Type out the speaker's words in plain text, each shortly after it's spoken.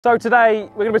So today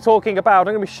we're going to be talking about,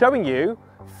 I'm going to be showing you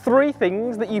 3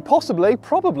 things that you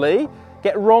probably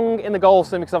get wrong in the golf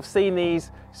swing, because I've seen these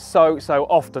so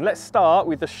often. Let's start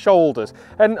with the shoulders.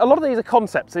 And a lot of these are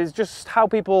concepts, it's just how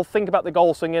people think about the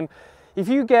golf swing, and if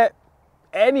you get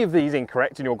any of these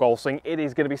incorrect in your golf swing, it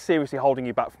is going to be seriously holding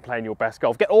you back from playing your best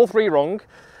golf. Get all 3 wrong,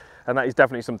 and that is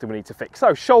definitely something we need to fix.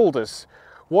 So shoulders.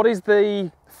 What is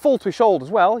the fault with shoulders?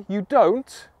 Well, you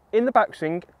don't, in the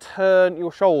backswing, turn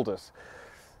your shoulders.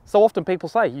 So often people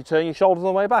say you turn your shoulders on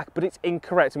the way back, but it's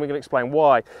incorrect, and we're going to explain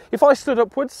why. If I stood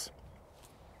upwards,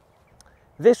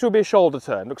 this would be a shoulder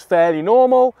turn. Looks fairly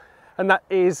normal, and that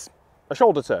is a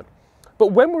shoulder turn. But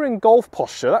when we're in golf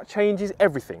posture, that changes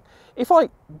everything. If I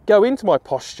go into my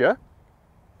posture,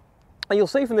 and you'll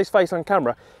see from this face on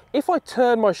camera, if I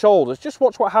turn my shoulders, just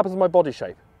watch what happens to my body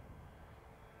shape.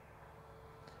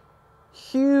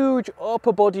 Huge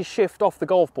upper body shift off the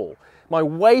golf ball. My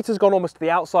weight has gone almost to the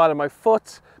outside of my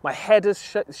foot. My head has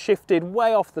shifted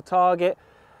way off the target.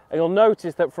 And you'll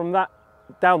notice that from that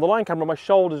down the line camera, my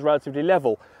shoulder's relatively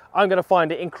level. I'm going to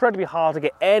find it incredibly hard to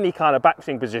get any kind of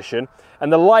backswing position.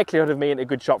 And the likelihood of me hitting a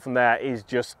good shot from there is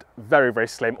just very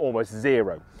slim, almost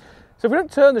zero. So if we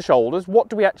don't turn the shoulders, what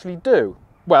do we actually do?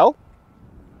 Well,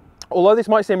 although this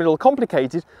might seem a little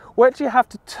complicated, we actually have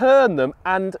to turn them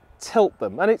and tilt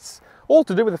them. And it's all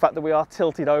to do with the fact that we are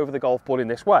tilted over the golf ball in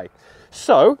this way.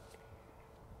 So,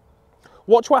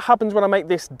 watch what happens when I make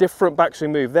this different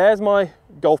backswing move. There's my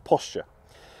golf posture.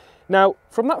 Now,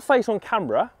 from that face on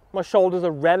camera, my shoulders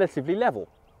are relatively level.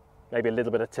 Maybe a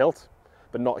little bit of tilt,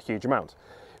 but not a huge amount.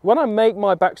 When I make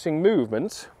my backswing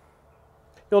movement,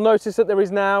 you'll notice that there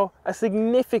is now a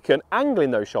significant angle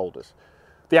in those shoulders.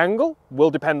 The angle will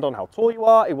depend on how tall you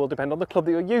are, it will depend on the club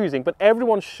that you're using, but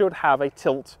everyone should have a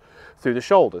tilt through the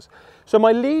shoulders. So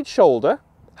my lead shoulder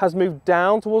has moved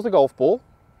down towards the golf ball.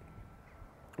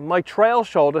 My trail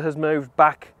shoulder has moved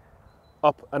back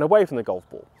up and away from the golf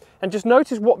ball. And just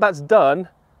notice what that's done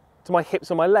to my hips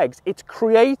and my legs. It's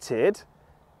created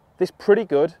this pretty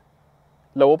good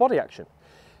lower body action.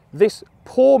 This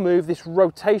paw move, this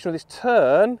rotation, or this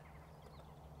turn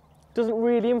doesn't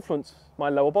really influence my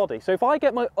lower body. So if I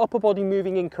get my upper body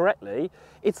moving incorrectly,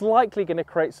 it's likely going to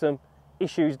create some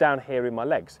issues down here in my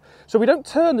legs. So we don't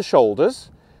turn the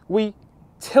shoulders, we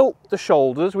tilt the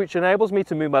shoulders, which enables me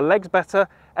to move my legs better,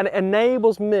 and it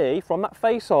enables me, from that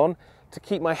face on, to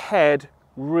keep my head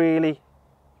really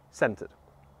centered.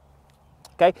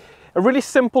 Okay, a really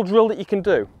simple drill that you can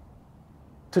do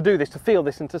to do this, to feel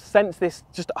this, and to sense this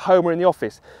just at home or in the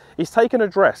office, is take an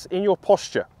address in your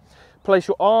posture. Place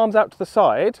your arms out to the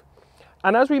side,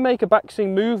 and as we make a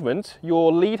backswing movement,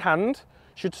 your lead hand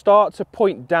should start to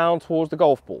point down towards the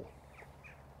golf ball.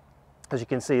 As you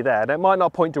can see there, and it might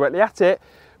not point directly at it,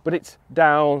 but it's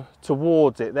down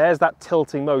towards it. There's that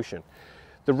tilting motion.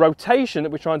 The rotation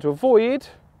that we're trying to avoid,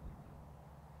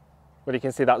 well, you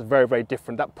can see that's very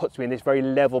different. That puts me in this very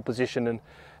level position, and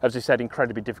as I said,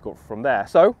 incredibly difficult from there.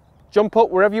 So jump up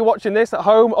wherever you're watching this, at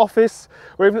home, office,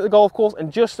 or even at the golf course,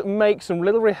 and just make some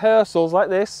little rehearsals like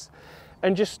this,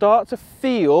 and just start to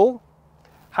feel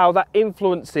how that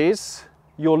influences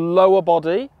your lower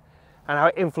body, and how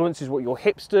it influences what your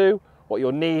hips do, what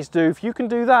your knees do. If you can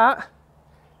do that,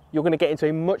 you're going to get into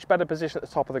a much better position at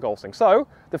the top of the golf swing. So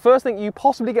the first thing you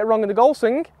possibly get wrong in the golf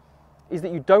swing is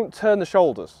that you don't turn the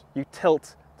shoulders, you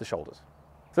tilt the shoulders.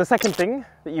 So the second thing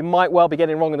that you might well be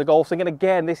getting wrong in the golf swing, and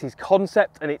again, this is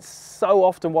concept, and it's so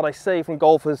often what I see from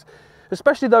golfers,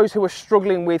 especially those who are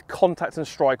struggling with contact and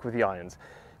strike with the irons,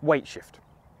 weight shift.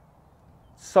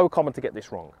 So common to get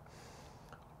this wrong.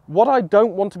 What I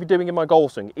don't want to be doing in my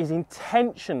golf swing is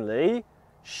intentionally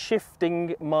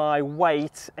shifting my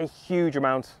weight a huge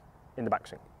amount in the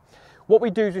backswing. What we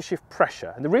do is we shift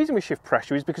pressure, and the reason we shift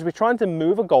pressure is because we're trying to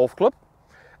move a golf club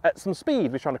at some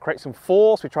speed. We're trying to create some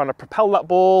force, we're trying to propel that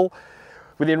ball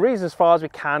within reason as far as we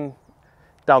can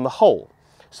down the hole.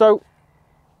 So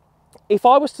if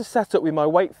I was to set up with my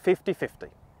weight 50-50,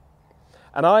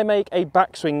 and I make a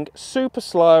backswing super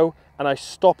slow and I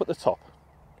stop at the top,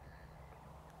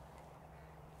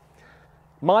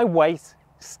 my weight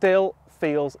still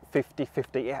feels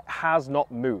 50-50. It has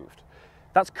not moved.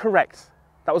 That's correct.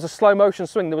 That was a slow motion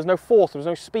swing. There was no force, there was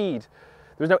no speed,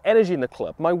 there was no energy in the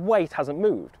club. My weight hasn't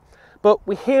moved. But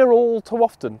we hear all too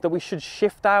often that we should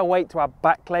shift our weight to our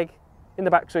back leg in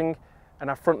the backswing and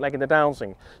our front leg in the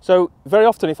downswing. So very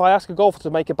often if I ask a golfer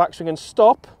to make a backswing and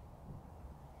stop,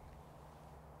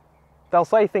 they'll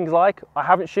say things like, I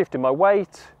haven't shifted my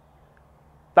weight,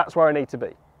 that's where I need to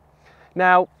be.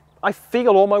 Now, I feel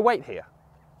all my weight here,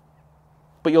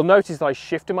 but you'll notice that I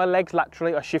shifted my legs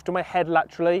laterally, I shifted my head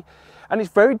laterally, and it's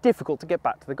very difficult to get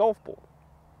back to the golf ball.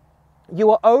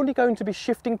 you are only going to be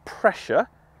shifting pressure,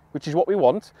 which is what we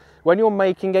want, when you're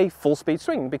making a full speed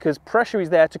swing, because pressure is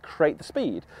there to create the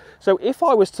speed. So if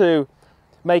I was to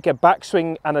make a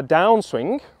backswing and a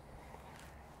downswing,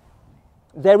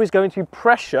 there is going to be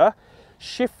pressure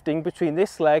shifting between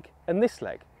this leg and this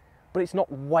leg, but it's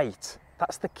not weight.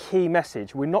 That's the key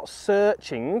message. We're not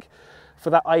searching for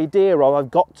that idea of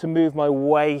I've got to move my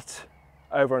weight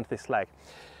over onto this leg.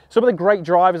 Some of the great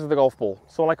drivers of the golf ball,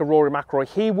 someone like a Rory McIlroy,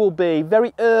 he will be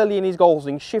very early in his golf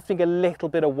swing shifting a little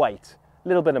bit of weight, a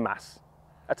little bit of mass,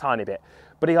 a tiny bit,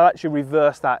 but he'll actually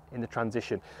reverse that in the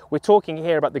transition. We're talking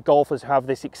here about the golfers who have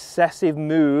this excessive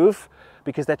move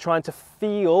because they're trying to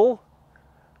feel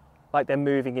like they're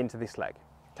moving into this leg,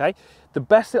 okay? The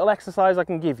best little exercise I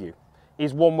can give you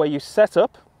is one where you set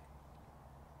up,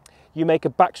 you make a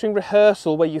backswing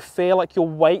rehearsal where you feel like your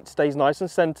weight stays nice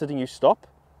and centered and you stop.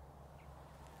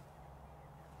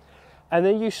 And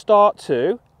then you start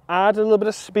to add a little bit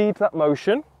of speed to that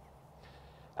motion.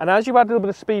 And as you add a little bit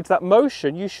of speed to that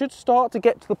motion, you should start to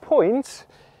get to the point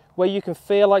where you can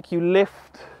feel like you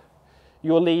lift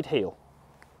your lead heel.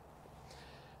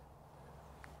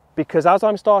 Because as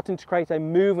I'm starting to create a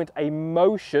movement, a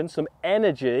motion, some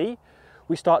energy,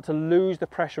 we start to lose the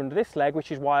pressure under this leg,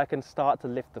 which is why I can start to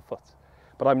lift the foot.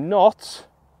 But I'm not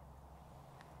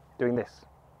doing this.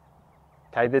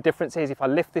 Okay, the difference is if I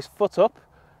lift this foot up,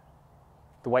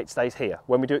 the weight stays here.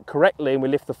 When we do it correctly and we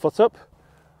lift the foot up,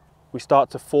 we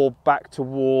start to fall back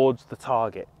towards the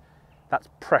target. That's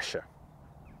pressure.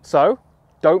 So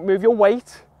don't move your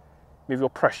weight, move your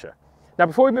pressure. Now,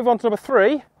 before we move on to number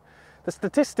 3, the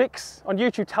statistics on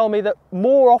YouTube tell me that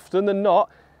more often than not,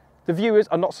 the viewers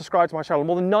are not subscribed to my channel.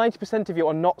 More than 90% of you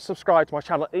are not subscribed to my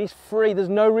channel. It is free, there's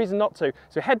no reason not to.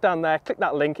 So head down there, click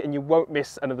that link and you won't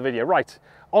miss another video. Right,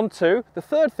 on to the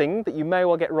third thing that you may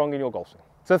well get wrong in your golf swing.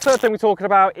 So the third thing we're talking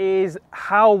about is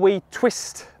how we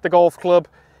twist the golf club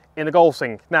in the golf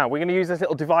swing. Now, we're gonna use this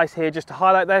little device here just to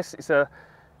highlight this. It's a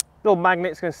little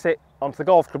magnet, it's gonna sit onto the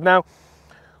golf club. Now,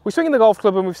 we're swinging the golf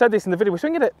club, and we've said this in the video, we're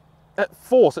swinging it at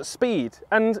force, at speed.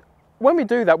 And when we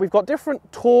do that, we've got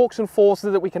different torques and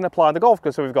forces that we can apply on the golf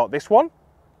club. So we've got this one,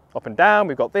 up and down,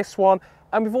 we've got this one,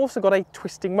 and we've also got a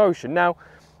twisting motion. Now,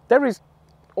 there is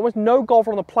almost no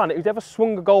golfer on the planet who's ever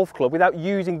swung a golf club without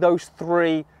using those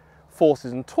 3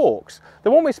 forces and torques. The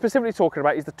one we're specifically talking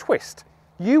about is the twist.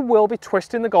 You will be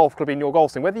twisting the golf club in your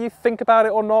golf swing. Whether you think about it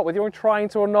or not, whether you're trying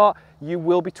to or not, you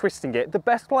will be twisting it. The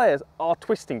best players are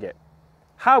twisting it.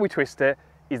 How we twist it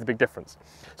is the big difference.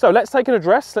 So let's take an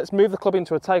address, let's move the club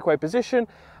into a takeaway position,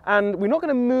 and we're not going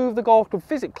to move the golf club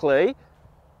physically,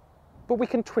 but we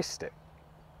can twist it.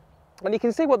 And you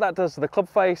can see what that does to the club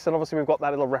face, and obviously we've got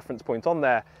that little reference point on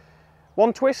there.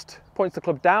 One twist points the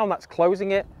club down, that's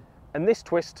closing it, and this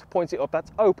twist points it up,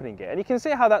 that's opening it. And you can see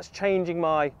how that's changing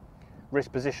my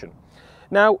wrist position.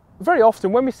 Now, very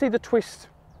often when we see the twist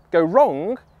go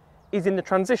wrong is in the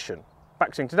transition.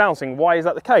 Backswing to downswing. Why is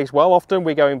that the case? Well, often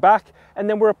we're going back and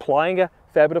then we're applying a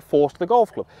fair bit of force to the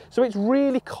golf club. So it's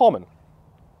really common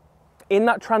in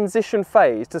that transition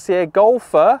phase to see a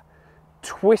golfer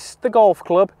twist the golf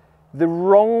club the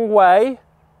wrong way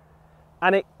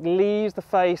and it leaves the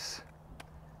face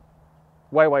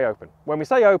way open. When we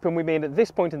say open, we mean at this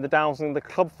point in the downswing, the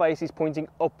club face is pointing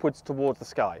upwards towards the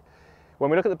sky. When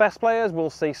we look at the best players,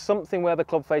 we'll see something where the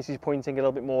club face is pointing a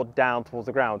little bit more down towards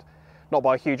the ground. Not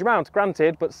by a huge amount,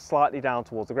 granted, but slightly down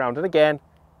towards the ground. And again,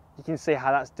 you can see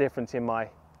how that's different in my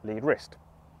lead wrist.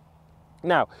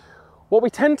 Now, what we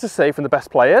tend to see from the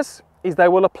best players is they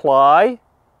will apply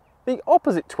the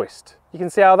opposite twist. You can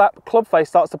see how that club face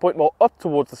starts to point more up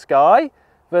towards the sky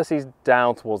versus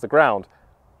down towards the ground.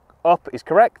 Up is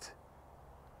correct,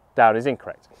 down is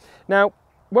incorrect. Now,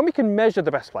 when we can measure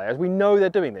the best players, we know they're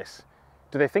doing this.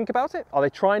 Do they think about it? Are they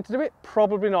trying to do it?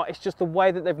 Probably not. It's just the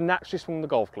way that they've naturally swung the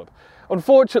golf club.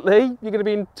 Unfortunately, you're going to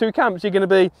be in 2 camps. You're going to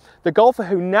be the golfer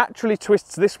who naturally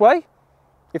twists this way.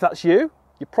 If that's you,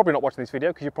 you're probably not watching this video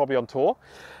because you're probably on tour.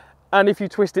 And if you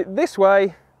twist it this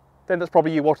way, then that's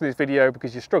probably you watching this video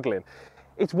because you're struggling.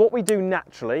 It's what we do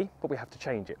naturally, but we have to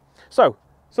change it. So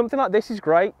something like this is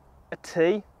great. A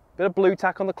tee, bit of blue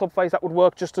tack on the club face, that would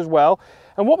work just as well.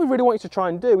 And what we really want you to try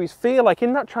and do is feel like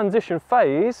in that transition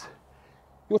phase,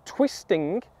 you're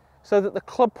twisting so that the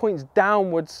club points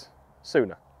downwards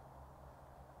sooner.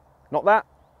 Not that.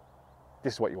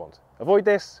 This is what you want. Avoid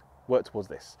this, work towards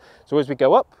this. So as we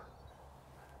go up,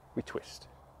 we twist.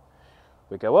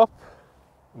 We go up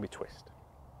and we twist.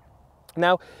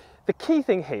 Now, the key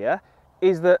thing here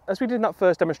is that, as we did in that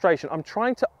first demonstration, I'm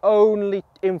trying to only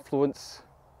influence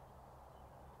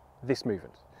this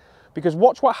movement. Because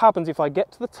watch what happens if I get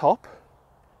to the top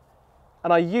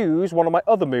and I use one of my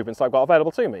other movements that I've got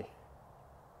available to me.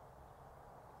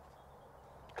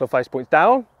 Club face points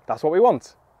down, that's what we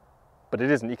want. But it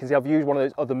isn't. You can see I've used one of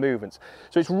those other movements.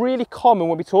 So it's really common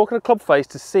when we're talking a club face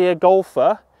to see a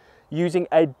golfer using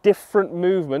a different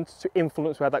movement to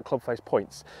influence where that club face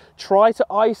points. Try to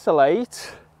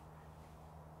isolate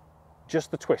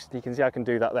just the twist. You can see I can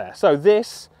do that there. So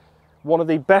this, one of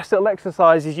the best little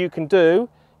exercises you can do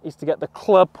is to get the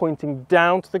club pointing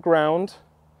down to the ground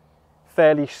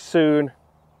fairly soon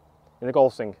in the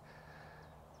golf swing.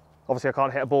 Obviously I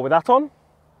can't hit a ball with that on.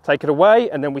 Take it away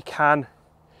and then we can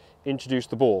introduce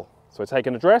the ball. So we take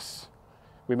an address,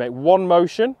 we make one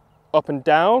motion up and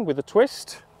down with a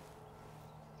twist,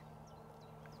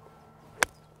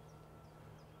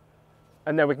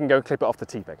 and then we can go and clip it off the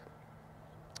tee peg.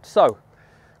 So,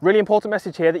 really important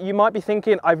message here that you might be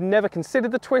thinking, I've never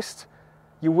considered the twist.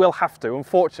 You will have to,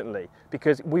 unfortunately,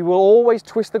 because we will always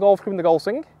twist the golf club in the golf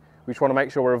swing. We just want to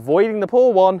make sure we're avoiding the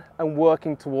poor one and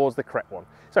working towards the correct one.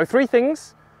 So 3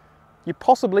 things you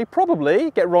probably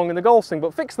get wrong in the golf swing,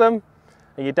 but fix them,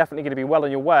 and you're definitely going to be well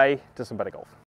on your way to some better golf.